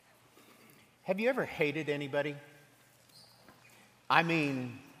Have you ever hated anybody? I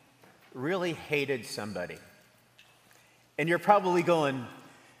mean, really hated somebody. And you're probably going,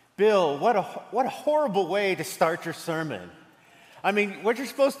 Bill, what a horrible way to start your sermon. I mean, what you're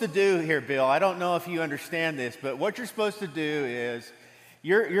supposed to do here, Bill, I don't know if you understand this, but what you're supposed to do is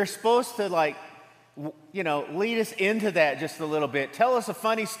you're supposed to lead us into that just a little bit. Tell us a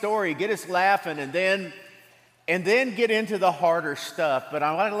funny story, get us laughing, and then get into the harder stuff. But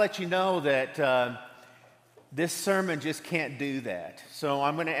I want to let you know that this sermon just can't do that. So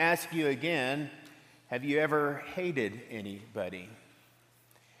I'm going to ask you again, have you ever hated anybody?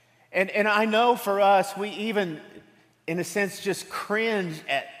 And I know for us, we even, in a sense, just cringe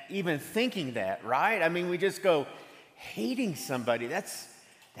at even thinking that, right? I mean, we just go, hating somebody,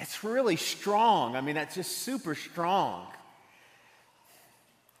 that's really strong. I mean, that's just super strong.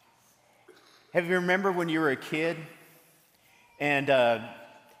 Have you remember when you were a kid and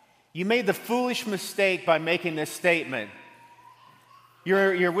you made the foolish mistake by making this statement?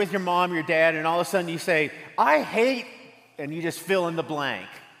 You're with your mom, your dad, and all of a sudden you say, I hate, and you just fill in the blank.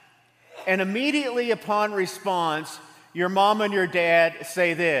 And immediately upon response, your mom and your dad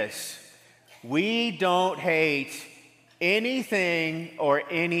say this: we don't hate anything or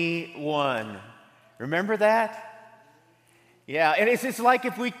anyone. Remember that? Yeah, and it's like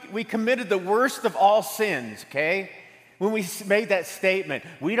if we committed the worst of all sins, okay? When we made that statement,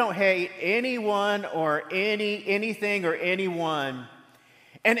 we don't hate anyone or anything or anyone.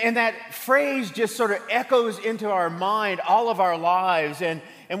 And that phrase just sort of echoes into our mind all of our lives, and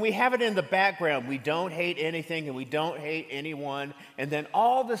we have it in the background. We don't hate anything and we don't hate anyone, and then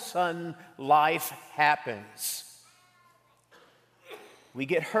all of a sudden, life happens. We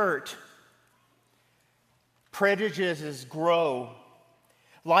get hurt. Prejudices grow.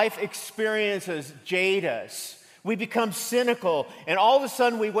 Life experiences jade us. We become cynical, and all of a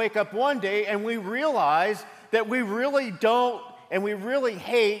sudden we wake up one day and we realize that we really don't and we really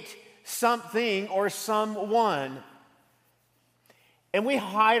hate something or someone. And we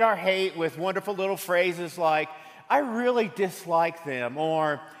hide our hate with wonderful little phrases like, I really dislike them,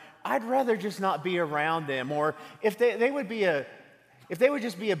 or I'd rather just not be around them, or if they would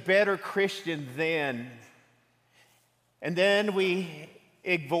just be a better Christian then. And then we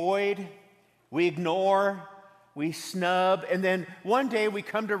avoid, we ignore, we snub, and then one day we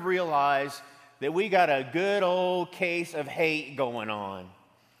come to realize that we got a good old case of hate going on.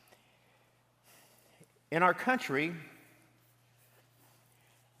 In our country,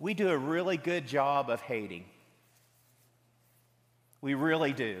 we do a really good job of hating. We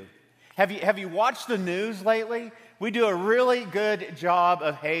really do. Have you watched the news lately? We do a really good job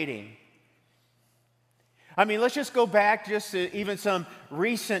of hating. I mean, let's just go back just to even some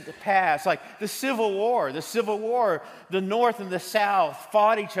recent past, like the Civil War. The Civil War, the North and the South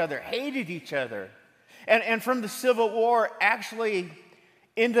fought each other, hated each other. And from the Civil War, actually,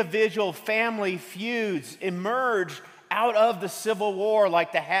 individual family feuds emerged out of the Civil War,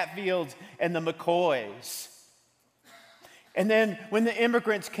 like the Hatfields and the McCoys. And then when the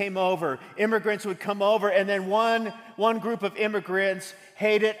immigrants came over, immigrants would come over, and then one group of immigrants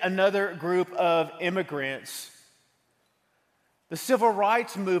hated another group of immigrants. The civil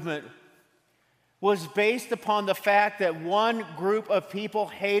rights movement was based upon the fact that one group of people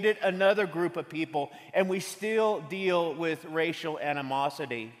hated another group of people, and we still deal with racial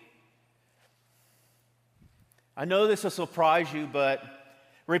animosity. I know this will surprise you, but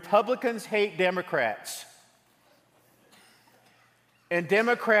Republicans hate Democrats. And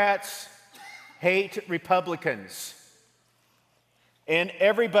Democrats hate Republicans. And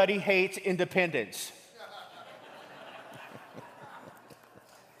everybody hates independents.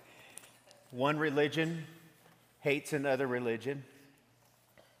 One religion hates another religion.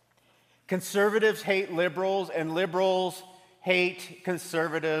 Conservatives hate liberals, and liberals hate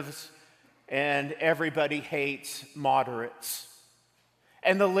conservatives, and everybody hates moderates.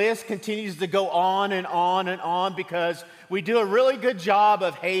 And the list continues to go on and on and on because we do a really good job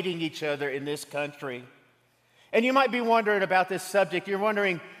of hating each other in this country. And you might be wondering about this subject. You're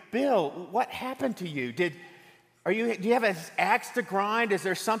wondering, Bill, what happened to you? Do you have an axe to grind? Is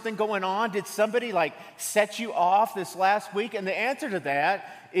there something going on? Did somebody set you off this last week? And the answer to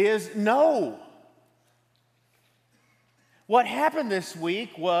that is no. What happened this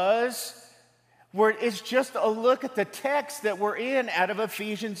week was it's just a look at the text that we're in out of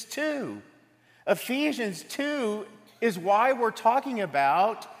Ephesians 2. Ephesians 2 is why we're talking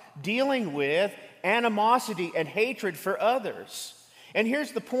about dealing with animosity and hatred for others. And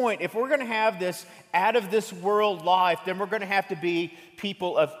here's the point. If we're going to have this out of this world life, then we're going to have to be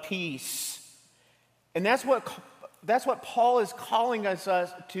people of peace. And that's what Paul is calling us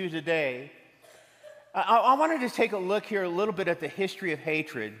to today. I wanted to take a look here a little bit at the history of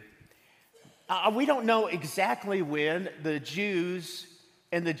hatred. We don't know exactly when the Jews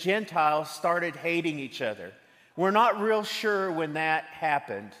and the Gentiles started hating each other. We're not real sure when that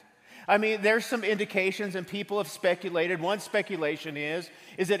happened. I mean, there's some indications, and people have speculated. One speculation is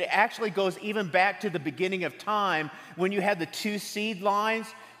that it actually goes even back to the beginning of time when you had the two seed lines,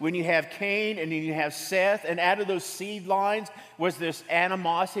 when you have Cain and then you have Seth, and out of those seed lines was this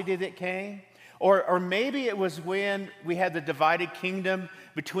animosity that came. Or maybe it was when we had the divided kingdom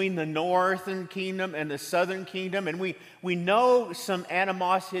between the northern kingdom and the southern kingdom, and we know some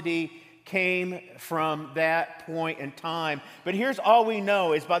animosity came from that point in time. But here's all we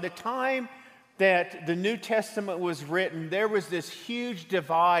know is by the time that the New Testament was written, there was this huge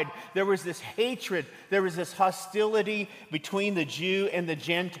divide, there was this hatred, there was this hostility between the Jew and the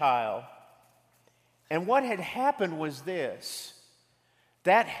Gentile. And what had happened was this: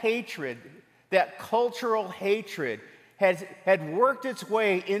 that hatred, that cultural hatred had worked its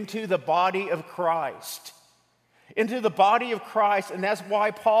way into the body of Christ. Into the body of Christ, and that's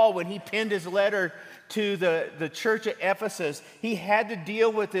why Paul, when he penned his letter to the church at Ephesus, he had to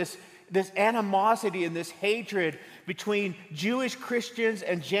deal with this animosity and this hatred between Jewish Christians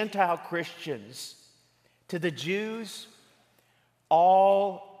and Gentile Christians. To the Jews,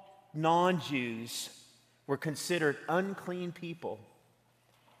 all non-Jews were considered unclean people.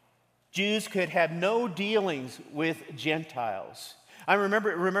 Jews could have no dealings with Gentiles. I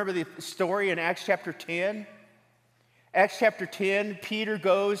remember the story in Acts chapter 10. Acts chapter 10, Peter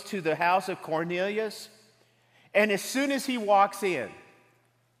goes to the house of Cornelius, and as soon as he walks in,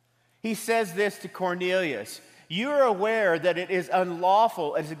 he says this to Cornelius: "You are aware that it is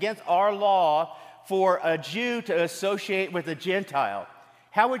unlawful, it is against our law for a Jew to associate with a Gentile.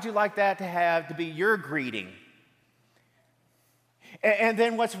 How would you like that to be your greeting?" And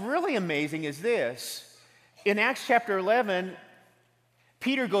then what's really amazing is this. In Acts chapter 11,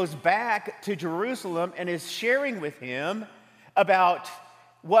 Peter goes back to Jerusalem and is sharing with him about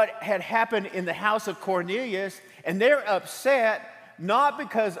what had happened in the house of Cornelius, and they're upset not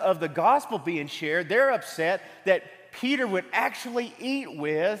because of the gospel being shared. They're upset that Peter would actually eat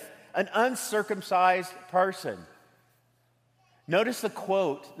with an uncircumcised person. Notice the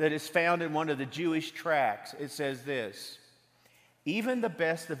quote that is found in one of the Jewish tracts. It says this: "Even the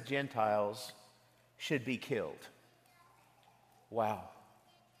best of Gentiles should be killed." Wow.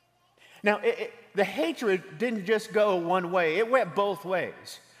 Now, the hatred didn't just go one way. It went both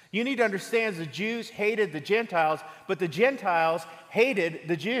ways. You need to understand the Jews hated the Gentiles, but the Gentiles hated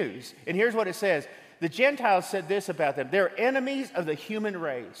the Jews. And here's what it says. The Gentiles said this about them: "They're enemies of the human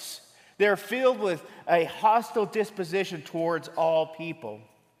race. They're filled with a hostile disposition towards all people."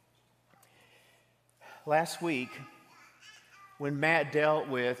 Last week, when Matt dealt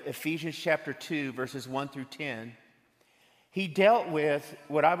with Ephesians chapter 2, verses 1 through 10, he dealt with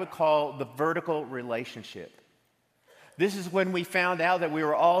what I would call the vertical relationship. This is when we found out that we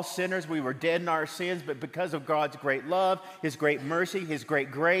were all sinners, we were dead in our sins, but because of God's great love, His great mercy, His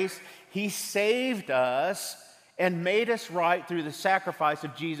great grace, He saved us and made us right through the sacrifice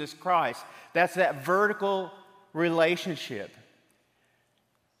of Jesus Christ. That's that vertical relationship.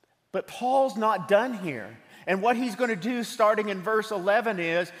 But Paul's not done here. And what he's going to do starting in verse 11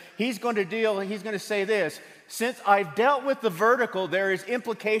 is he's going to say this: "Since I've dealt with the vertical, there is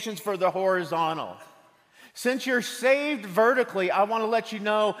implications for the horizontal. Since you're saved vertically, I want to let you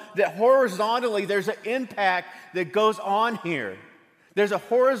know that horizontally there's an impact that goes on here. There's a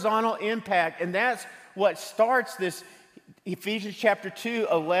horizontal impact, and that's what starts this Ephesians chapter 2,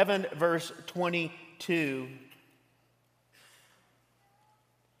 11, verse 22.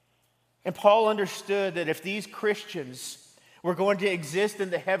 And Paul understood that if these Christians were going to exist in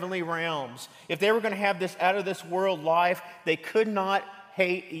the heavenly realms, if they were going to have this out of this world life, they could not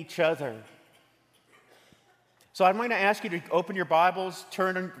hate each other. So I'm going to ask you to open your Bibles,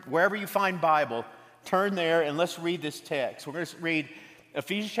 turn wherever you find Bible, turn there, and let's read this text. We're going to read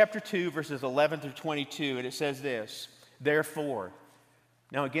Ephesians chapter 2, verses 11 through 22, and it says this: "Therefore."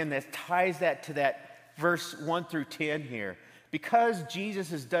 Now again, that ties that to that verse 1 through 10 here. Because Jesus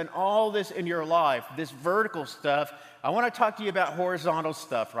has done all this in your life, this vertical stuff, I want to talk to you about horizontal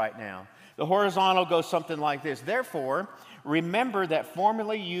stuff right now. The horizontal goes something like this: "Therefore, remember that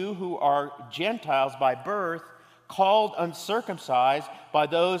formerly you who are Gentiles by birth, called uncircumcised by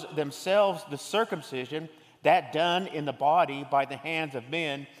those themselves the circumcision, that done in the body by the hands of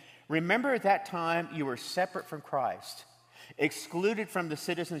men, remember at that time you were separate from Christ, excluded from the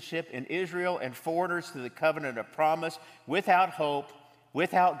citizenship in Israel and foreigners to the covenant of promise, without hope,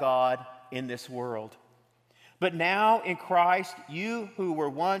 without God in this world. But now in Christ, you who were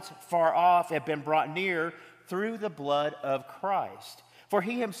once far off have been brought near through the blood of Christ. For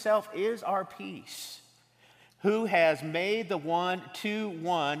he himself is our peace, who has made the one to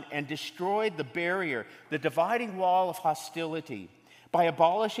one and destroyed the barrier, the dividing wall of hostility, by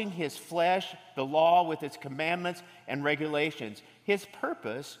abolishing his flesh, the law with its commandments and regulations. His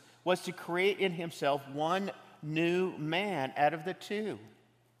purpose was to create in himself one new man out of the two,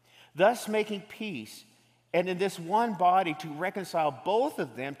 thus making peace, and in this one body to reconcile both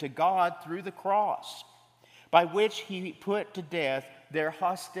of them to God through the cross, by which he put to death their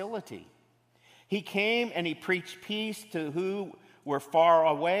hostility. He came and he preached peace to who were far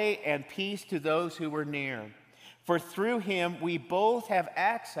away and peace to those who were near. For through him we both have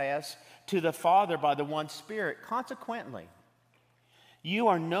access to the Father by the one Spirit. Consequently, you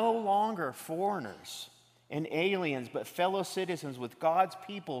are no longer foreigners and aliens, but fellow citizens with God's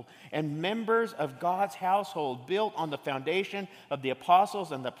people and members of God's household, built on the foundation of the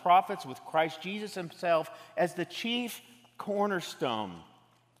apostles and the prophets, with Christ Jesus himself as the chief cornerstone.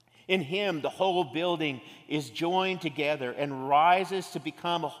 In him, the whole building is joined together and rises to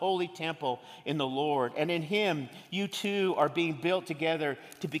become a holy temple in the Lord. And in him, you too are being built together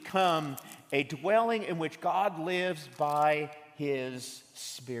to become a dwelling in which God lives by his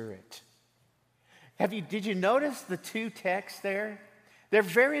Spirit. Did you notice the two texts there? They're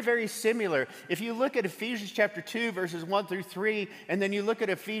very, very similar. If you look at Ephesians chapter 2, verses 1 through 3, and then you look at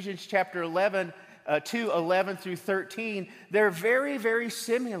Ephesians chapter 11, 2, 11 through 13, they're very, very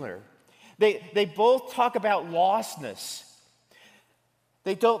similar. They both talk about lostness.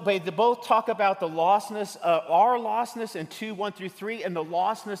 They both talk about the lostness, our lostness in 2, 1 through 3, and the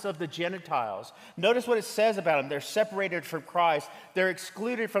lostness of the Gentiles. Notice what it says about them. They're separated from Christ. They're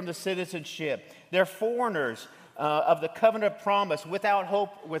excluded from the citizenship. They're foreigners of the covenant of promise, without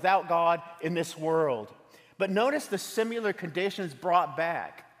hope, without God in this world. But notice the similar conditions brought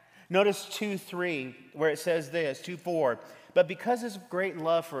back. Notice 2:3, where it says this, 2:4. But because of his great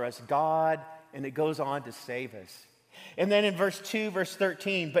love for us, God, and it goes on to save us. And then in verse 2, verse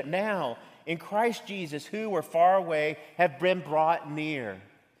 13, but now in Christ Jesus, who were far away have been brought near.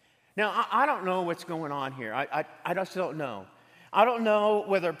 Now, I don't know what's going on here. I just don't know. I don't know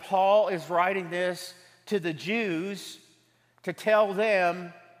whether Paul is writing this to the Jews to tell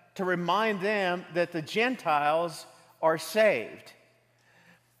them, to remind them that the Gentiles are saved.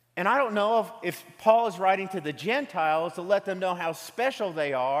 And I don't know if Paul is writing to the Gentiles to let them know how special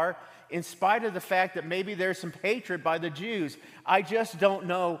they are, in spite of the fact that maybe there's some hatred by the Jews. I just don't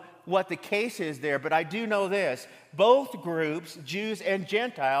know what the case is there, but I do know this. Both groups, Jews and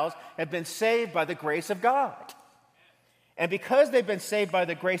Gentiles, have been saved by the grace of God. And because they've been saved by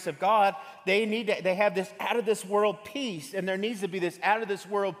the grace of God, they have this out-of-this-world peace, and there needs to be this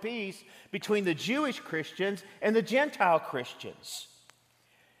out-of-this-world peace between the Jewish Christians and the Gentile Christians.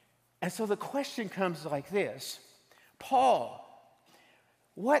 And so the question comes like this: Paul,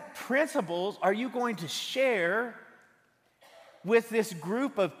 what principles are you going to share with this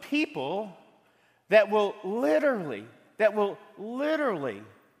group of people that will literally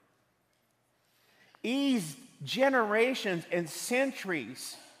ease generations and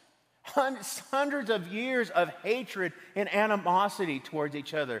centuries, hundreds of years of hatred and animosity towards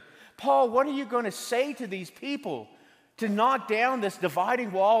each other? Paul, what are you going to say to these people to knock down this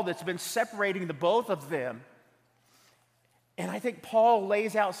dividing wall that's been separating the both of them? And I think Paul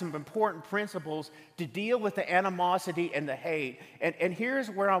lays out some important principles to deal with the animosity and the hate. And here's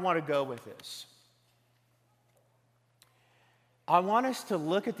where I want to go with this. I want us to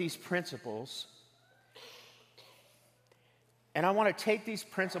look at these principles, and I want to take these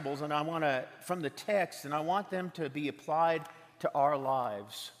principles and I want to, from the text, and I want them to be applied to our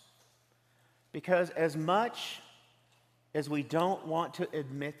lives. Because as much as we don't want to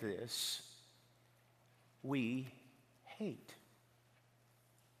admit this, we hate.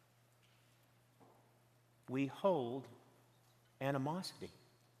 We hold animosity.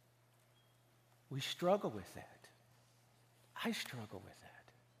 We struggle with that. I struggle with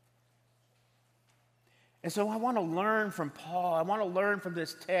that. And so I want to learn from Paul. I want to learn from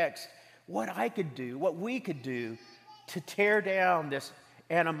this text what I could do, what we could do to tear down this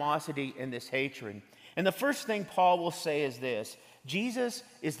animosity and this hatred. And the first thing Paul will say is this: Jesus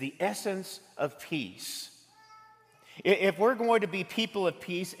is the essence of peace. If we're going to be people of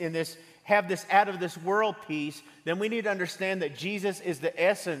peace in this, have this out of this world peace, then we need to understand that Jesus is the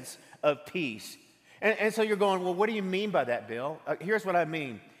essence of peace. And so you're going, well, what do you mean by that, Bill? Here's what I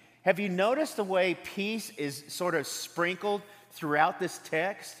mean. Have you noticed the way peace is sort of sprinkled throughout this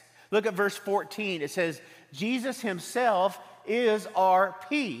text? Look at verse 14. It says, Jesus himself is our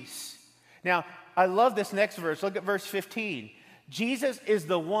peace. Now, I love this next verse. Look at verse 15. Jesus is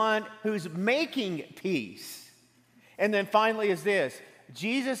the one who's making peace. And then finally is this.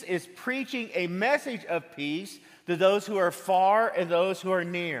 Jesus is preaching a message of peace to those who are far and those who are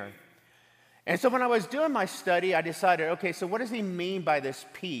near. And so when I was doing my study, I decided, okay, so what does he mean by this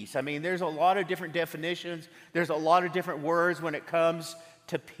peace? I mean, there's a lot of different definitions. There's a lot of different words when it comes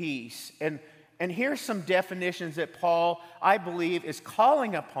to peace. And here's some definitions that Paul, I believe, is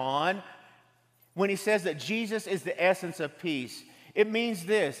calling upon when he says that Jesus is the essence of peace. It means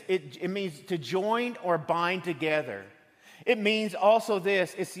this. It means to join or bind together. It means also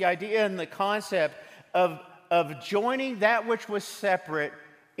this. It's the idea and the concept of joining that which was separate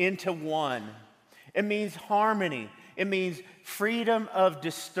into one. It means harmony. It means freedom of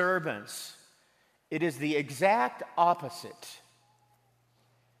disturbance. It is the exact opposite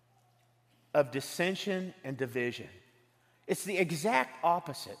of dissension and division. It's the exact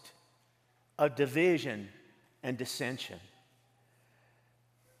opposite of division and dissension.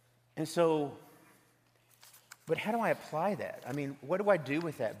 And so, but how do I apply that? I mean, what do I do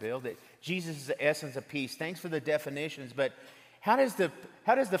with that, Bill? That Jesus is the essence of peace. Thanks for the definitions, but how does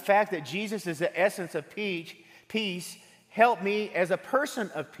the fact that Jesus is the essence of peace help me as a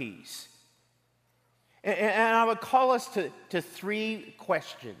person of peace? And I would call us to three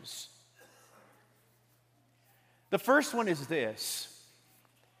questions. The first one is this.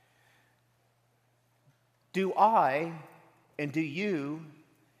 Do I and do you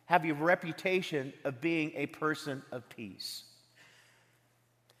have a reputation of being a person of peace?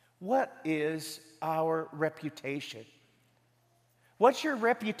 What is our reputation? What's your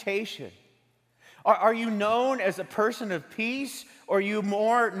reputation? Are you known as a person of peace, or are you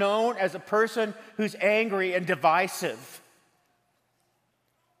more known as a person who's angry and divisive?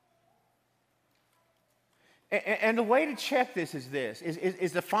 And the way to check this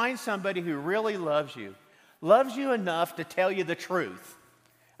is to find somebody who really loves you enough to tell you the truth.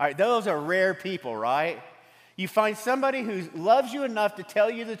 All right, those are rare people, right? You find somebody who loves you enough to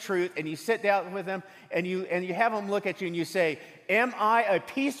tell you the truth, and you sit down with them, and you have them look at you, and you say, am I a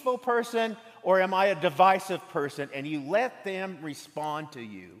peaceful person, or am I a divisive person? And you let them respond to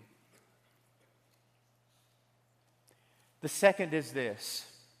you. The second is this.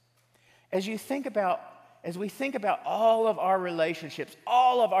 As we think about all of our relationships,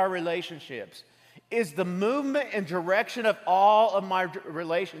 is the movement and direction of all of my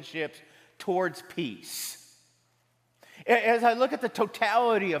relationships towards peace. As I look at the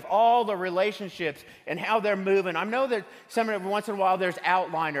totality of all the relationships and how they're moving, I know that every once in a while there's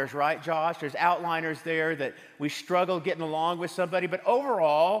outliners, right, Josh? There's outliners there that we struggle getting along with somebody. But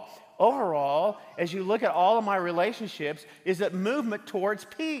overall, as you look at all of my relationships, is that movement towards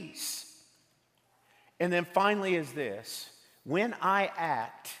peace. And then finally is this. When I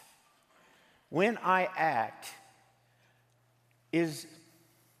act, is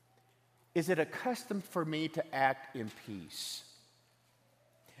it a custom for me to act in peace?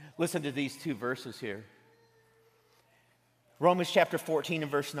 Listen to these two verses here. Romans chapter 14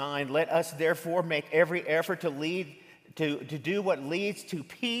 and verse 9. Let us therefore make every effort to do what leads to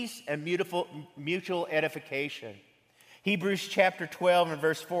peace and mutual edification. Hebrews chapter 12 and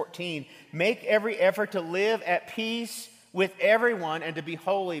verse 14. Make every effort to live at peace with everyone and to be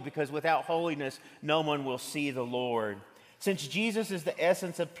holy, because without holiness no one will see the Lord. Since Jesus is the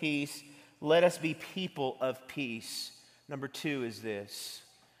essence of peace, let us be people of peace. Number 2 is this.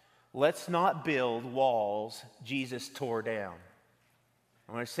 Let's not build walls Jesus tore down.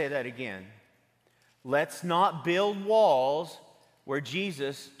 I'm going to say that again. Let's not build walls where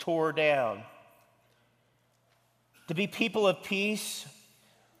Jesus tore down. To be people of peace,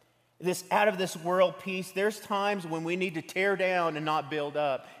 this out of this world peace, there's times when we need to tear down and not build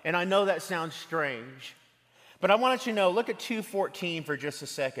up. And I know that sounds strange. But I want you to know, look at 2:14 for just a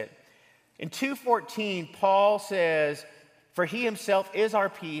second. In 2:14, Paul says, for he himself is our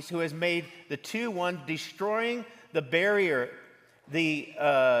peace, who has made the two one, destroying the barrier, the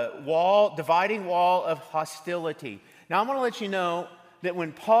dividing wall of hostility. Now, I'm going to let you know that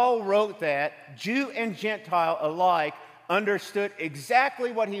when Paul wrote that, Jew and Gentile alike understood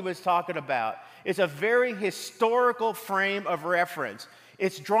exactly what he was talking about. It's a very historical frame of reference.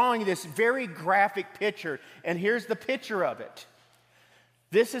 It's drawing this very graphic picture, and here's the picture of it.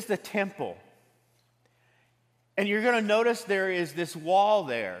 This is the temple. And you're going to notice there is this wall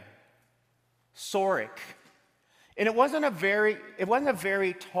there, Soric. And it wasn't a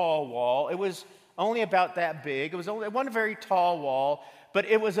very tall wall. It was only about that big. It wasn't a very tall wall, but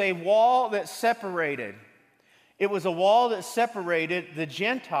it was a wall that separated. It was a wall that separated the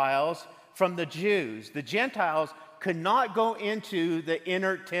Gentiles from the Jews. The Gentiles could not go into the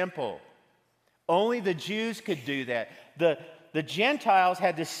inner temple. Only the Jews could do that. The Gentiles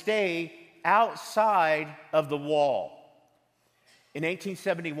had to stay outside of the wall. In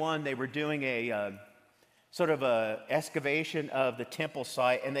 1871, they were doing a sort of a excavation of the temple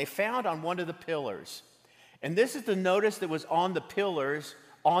site, and they found on one of the pillars, and this is the notice that was on the pillars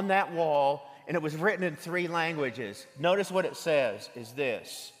on that wall, and it was written in 3 languages. Notice what it says is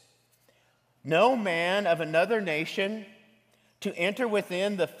this: no man of another nation to enter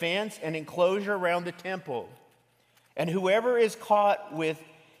within the fence and enclosure around the temple, and whoever is caught with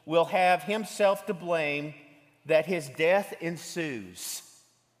will have himself to blame that his death ensues.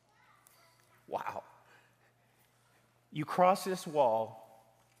 Wow. You cross this wall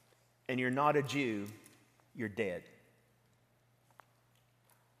and you're not a Jew, you're dead.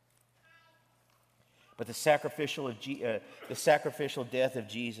 But the sacrificial death of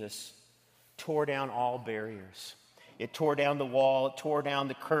Jesus tore down all barriers. It tore down the wall, it tore down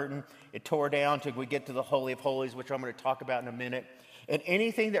the curtain, it tore down till we get to the Holy of Holies, which I'm going to talk about in a minute. And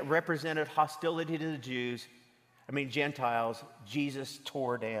anything that represented hostility to the Gentiles, Jesus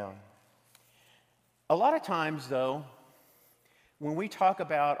tore down. A lot of times, though, when we talk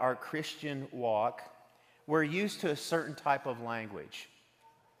about our Christian walk, we're used to a certain type of language.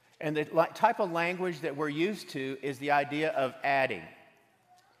 And the type of language that we're used to is the idea of adding.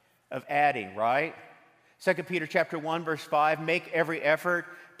 Right? 2 Peter chapter 1, verse 5, make every effort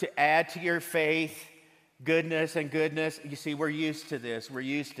to add to your faith goodness and goodness. You see, we're used to this. We're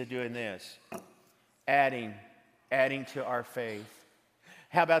used to doing this. Adding to our faith.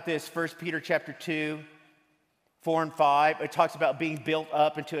 How about this? 1 Peter chapter 2, 4 and 5. It talks about being built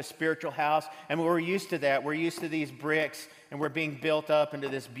up into a spiritual house. And we're used to that. We're used to these bricks, and we're being built up into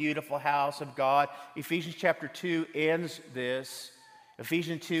this beautiful house of God. Ephesians chapter 2 ends this.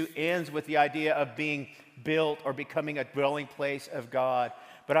 Ephesians 2 ends with the idea of being built or becoming a dwelling place of God.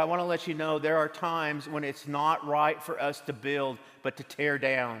 But I want to let you know there are times when it's not right for us to build, but to tear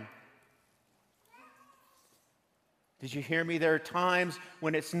down. Did you hear me? There are times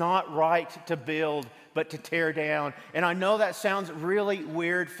when it's not right to build, but to tear down. And I know that sounds really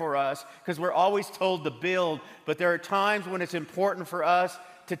weird for us because we're always told to build, but there are times when it's important for us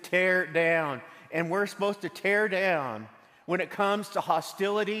to tear down. And we're supposed to tear down when it comes to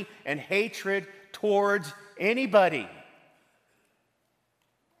hostility and hatred towards anybody.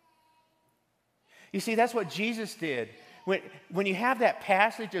 You see, that's what Jesus did. When you have that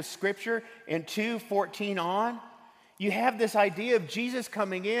passage of Scripture in 2:14 on, you have this idea of Jesus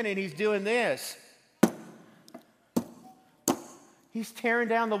coming in and he's doing this. He's tearing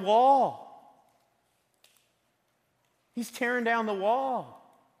down the wall. He's tearing down the wall.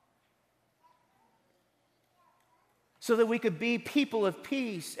 So that we could be people of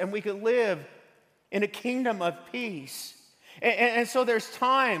peace and we could live in a kingdom of peace. And so there's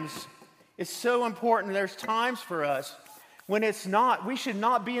times, it's so important, there's times for us when it's not, we should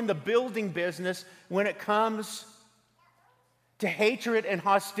not be in the building business when it comes to hatred and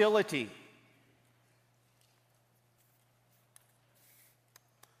hostility.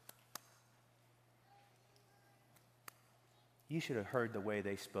 You should have heard the way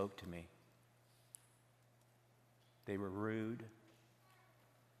they spoke to me. They were rude.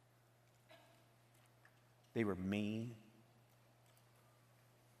 They were mean.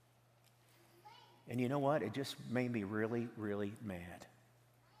 And you know what? It just made me really, really mad.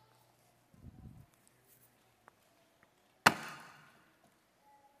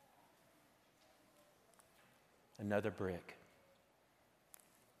 Another brick.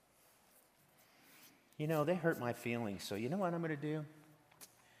 You know, they hurt my feelings, so you know what I'm going to do?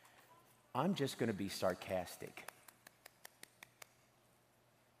 I'm just going to be sarcastic.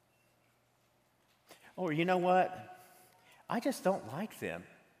 Or you know what? I just don't like them.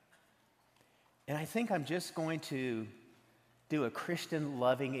 And I think I'm just going to do a Christian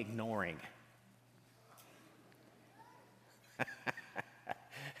loving ignoring.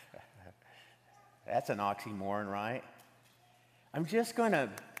 That's an oxymoron, right? I'm just going to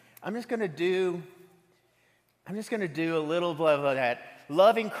do a little bit of that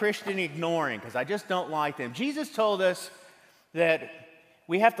loving Christian ignoring because I just don't like them. Jesus told us that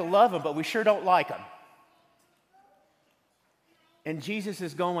we have to love them, but we sure don't like them. And Jesus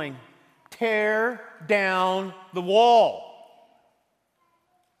is going, tear down the wall.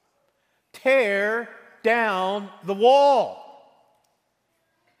 Tear down the wall.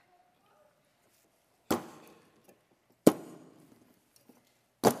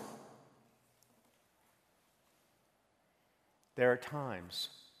 There are times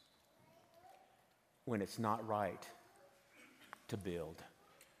when it's not right to build.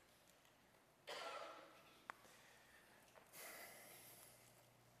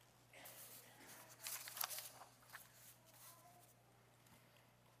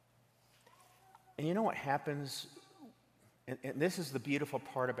 And you know what happens? And this is the beautiful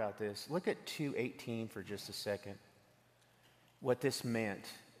part about this. Look at 2:18 for just a second. What this meant.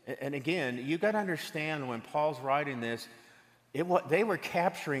 And again, you got to understand when Paul's writing this, they were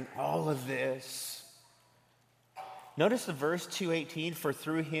capturing all of this. Notice the verse 2:18, for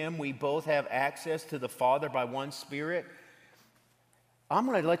through him we both have access to the Father by one Spirit. I'm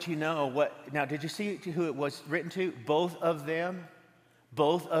going to let you know what, now did you see who it was written to? Both of them,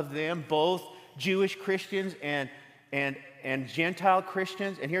 both Jewish Christians and Gentile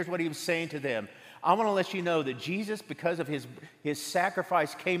Christians. And here's what he was saying to them. I want to let you know that Jesus, because of his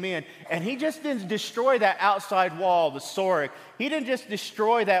sacrifice, came in, and he just didn't destroy that outside wall, the Sorek. He didn't just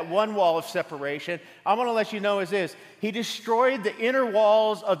destroy that one wall of separation. I want to let you know is this. He destroyed the inner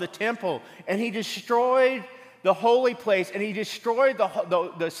walls of the temple, and he destroyed the holy place, and he destroyed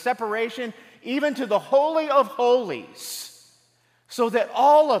the separation even to the Holy of Holies, so that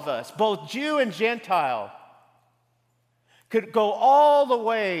all of us, both Jew and Gentile, could go all the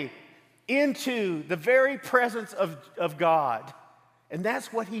way into the very presence of God. And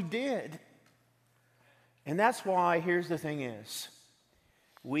that's what he did. And that's why, here's the thing is,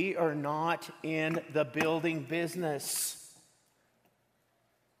 we are not in the building business.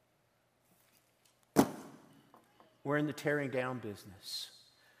 We're in the tearing down business.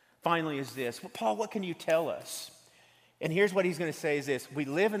 Finally is this, well, Paul, what can you tell us? And here's what he's going to say is this, we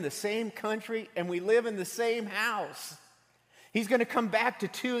live in the same country and we live in the same house. He's going to come back to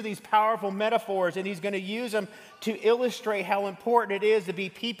two of these powerful metaphors, and he's going to use them to illustrate how important it is to be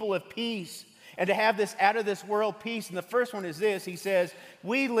people of peace and to have this out of this world peace. And the first one is this. He says,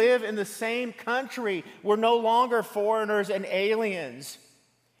 we live in the same country. We're no longer foreigners and aliens.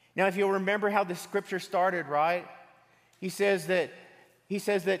 Now, if you'll remember how the scripture started, right? He says that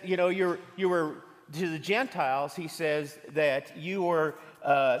you know, you were to the Gentiles, he says that you were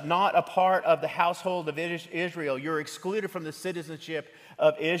not a part of the household of Israel. You're excluded from the citizenship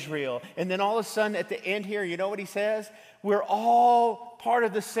of Israel. And then all of a sudden at the end here, you know what he says? We're all part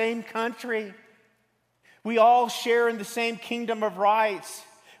of the same country. We all share in the same kingdom of rights.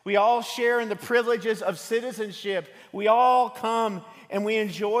 We all share in the privileges of citizenship. We all come and we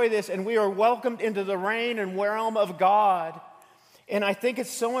enjoy this, and we are welcomed into the reign and realm of God. And I think it's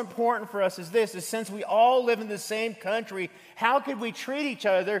so important for us is since we all live in the same country, how could we treat each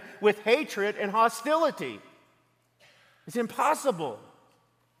other with hatred and hostility? It's impossible.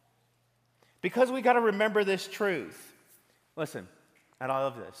 Because we got to remember this truth. Listen, and I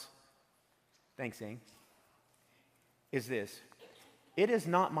love this. Thanks, Ing. Is this. It is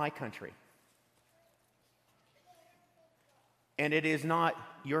not my country. And it is not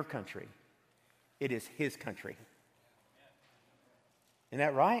your country. It is his country. Isn't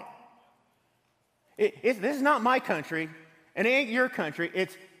that right? This is not my country, and it ain't your country.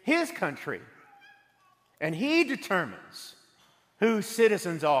 It's his country. And he determines who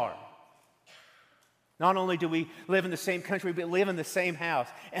citizens are. Not only do we live in the same country, but live in the same house.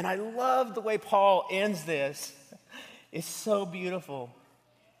 And I love the way Paul ends this. It's so beautiful.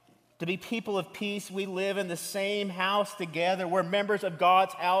 To be people of peace, we live in the same house together. We're members of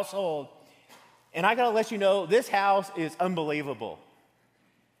God's household. And I got to let you know, this house is unbelievable.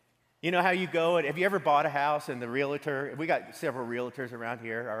 You know how you go, and have you ever bought a house and the realtor, we got several realtors around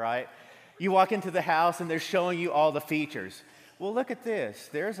here, all right? You walk into the house and they're showing you all the features. Well, look at this.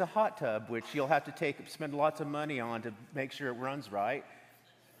 There's a hot tub, which you'll have to spend lots of money on to make sure it runs right.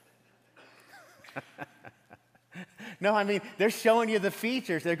 No, I mean, they're showing you the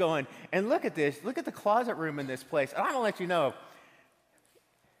features. They're going, and look at this. Look at the closet room in this place. And I'm going to let you know,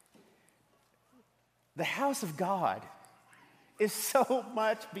 the house of God is so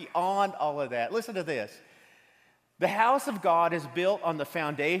much beyond all of that. Listen to this. The house of God is built on the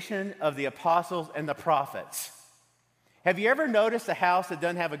foundation of the apostles and the prophets. Have you ever noticed a house that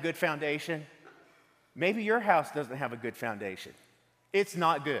doesn't have a good foundation? Maybe your house doesn't have a good foundation. It's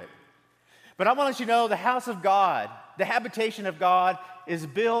not good. But I want to let you know the house of God, the habitation of God, is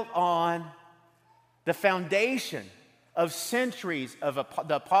built on the foundation of centuries of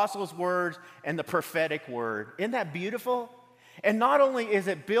the apostles' words and the prophetic word. Isn't that beautiful? And not only is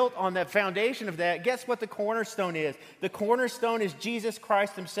it built on the foundation of that, guess what the cornerstone is? The cornerstone is Jesus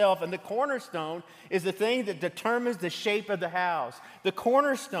Christ himself, and the cornerstone is the thing that determines the shape of the house. The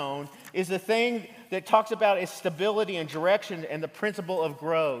cornerstone is the thing that talks about its stability and direction and the principle of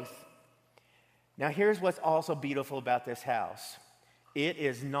growth. Now, here's what's also beautiful about this house. It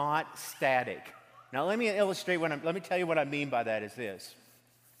is not static. Now, let me tell you what I mean by that is this.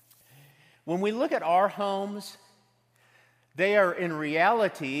 When we look at our homes, they are in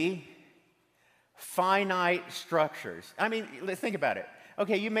reality finite structures. I mean, let's think about it.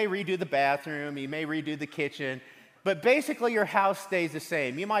 Okay, you may redo the bathroom, you may redo the kitchen, but basically your house stays the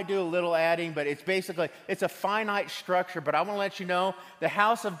same. You might do a little adding, but it's a finite structure. But I want to let you know, the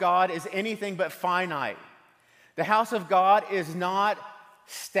house of God is anything but finite. The house of God is not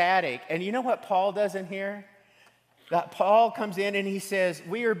static. And you know what Paul does in here? That Paul comes in and he says,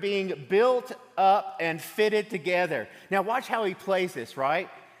 we are being built up and fitted together. Now watch how he plays this, right?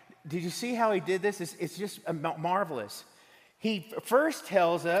 Did you see how he did this? It's just marvelous. He first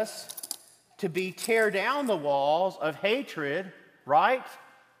tells us to tear down the walls of hatred, right?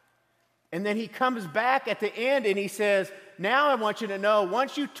 And then he comes back at the end and he says, now I want you to know,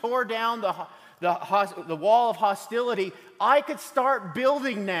 once you tore down the wall of hostility, I could start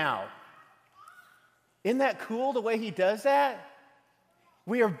building now. Isn't that cool the way he does that?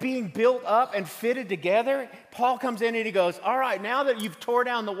 We are being built up and fitted together. Paul comes in and he goes, all right, now that you've tore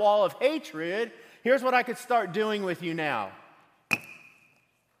down the wall of hatred, here's what I could start doing with you now.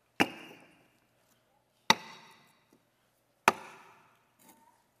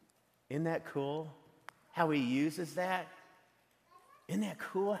 Isn't that cool how he uses that? Isn't that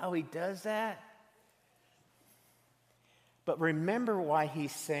cool how he does that? But remember why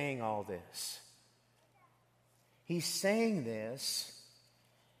he's saying all this. He's saying this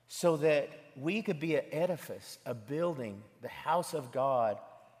so that we could be an edifice, a building, the house of God,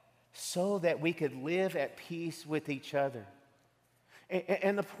 so that we could live at peace with each other.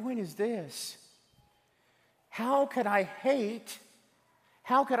 And the point is this: how could I hate?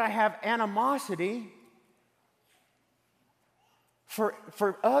 How could I have animosity for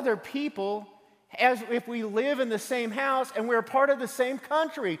other people as if we live in the same house and we're a part of the same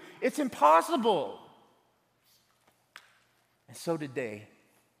country? It's impossible. And so today,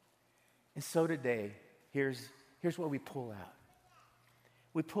 here's what we pull out.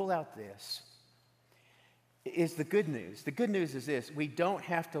 We pull out this. Is the good news. The good news is this: we don't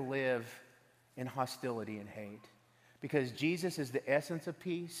have to live in hostility and hate, because Jesus is the essence of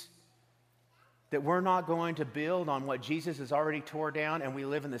peace. That we're not going to build on what Jesus has already tore down, and we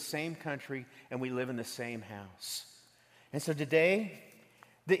live in the same country and we live in the same house. And so today,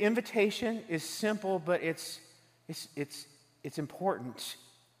 the invitation is simple, but it's important.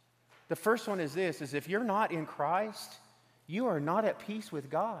 The first one is this: is if you're not in Christ, you are not at peace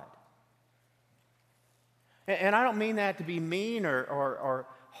with God. And I don't mean that to be mean or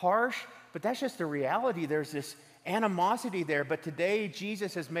harsh, but that's just the reality. There's this animosity there, but today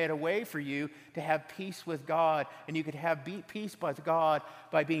Jesus has made a way for you to have peace with God, and you could have peace with God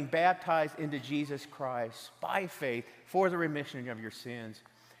by being baptized into Jesus Christ by faith for the remission of your sins.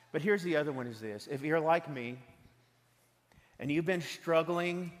 But here's the other one: is this: if you're like me and you've been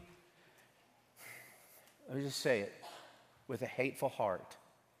struggling, let me just say it, with a hateful heart,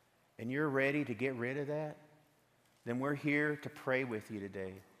 and you're ready to get rid of that, then we're here to pray with you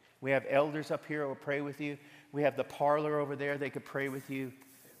today. We have elders up here who will pray with you. We have the parlor over there, they could pray with you.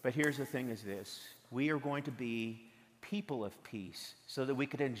 But here's the thing is this: we are going to be people of peace so that we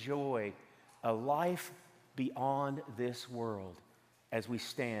could enjoy a life beyond this world as we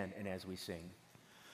stand and as we sing.